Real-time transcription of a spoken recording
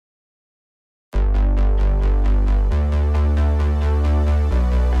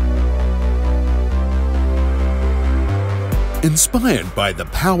Inspired by the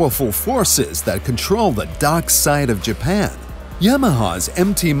powerful forces that control the dark side of Japan, Yamaha's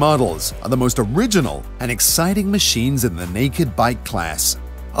MT models are the most original and exciting machines in the naked bike class.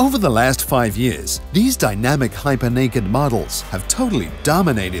 Over the last 5 years, these dynamic hyper-naked models have totally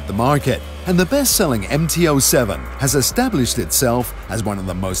dominated the market, and the best-selling MT-07 has established itself as one of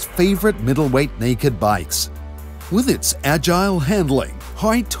the most favorite middleweight naked bikes. With its agile handling,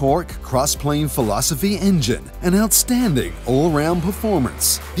 high torque cross-plane philosophy engine, and outstanding all-round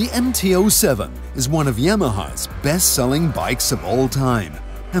performance, the MT-07 is one of Yamaha's best-selling bikes of all time.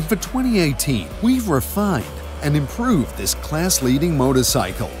 And for 2018, we've refined and improved this class-leading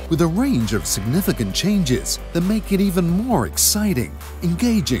motorcycle with a range of significant changes that make it even more exciting,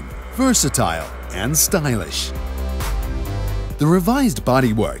 engaging, versatile, and stylish. The revised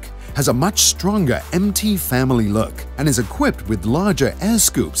bodywork has a much stronger MT family look and is equipped with larger air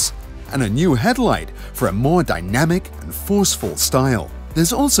scoops and a new headlight for a more dynamic and forceful style.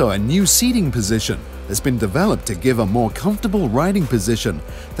 There's also a new seating position that's been developed to give a more comfortable riding position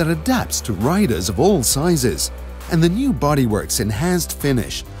that adapts to riders of all sizes. And the new bodywork's enhanced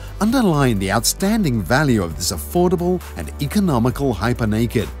finish underline the outstanding value of this affordable and economical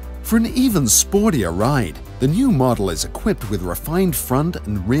hyper-naked. For an even sportier ride, the new model is equipped with refined front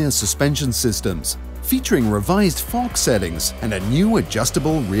and rear suspension systems, featuring revised fork settings and a new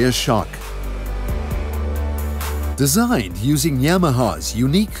adjustable rear shock. Designed using Yamaha's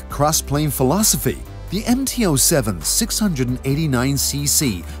unique cross-plane philosophy, the MT-07's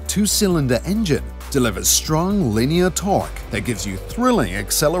 689cc two-cylinder engine delivers strong linear torque that gives you thrilling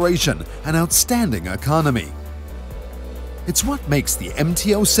acceleration and outstanding economy. It's what makes the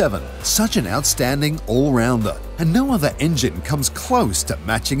MT-07 such an outstanding all-rounder, and no other engine comes close to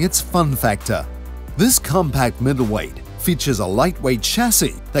matching its fun factor. This compact middleweight features a lightweight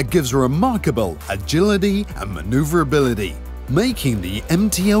chassis that gives remarkable agility and maneuverability, making the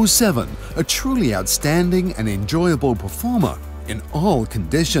MT-07 a truly outstanding and enjoyable performer in all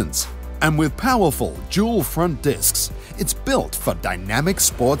conditions. And with powerful dual front discs, it's built for dynamic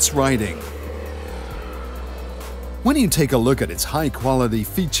sports riding. When you take a look at its high-quality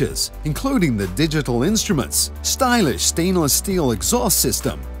features, including the digital instruments, stylish stainless steel exhaust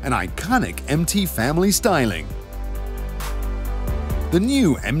system, and iconic MT family styling, the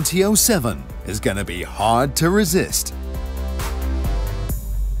new MT-07 is gonna be hard to resist.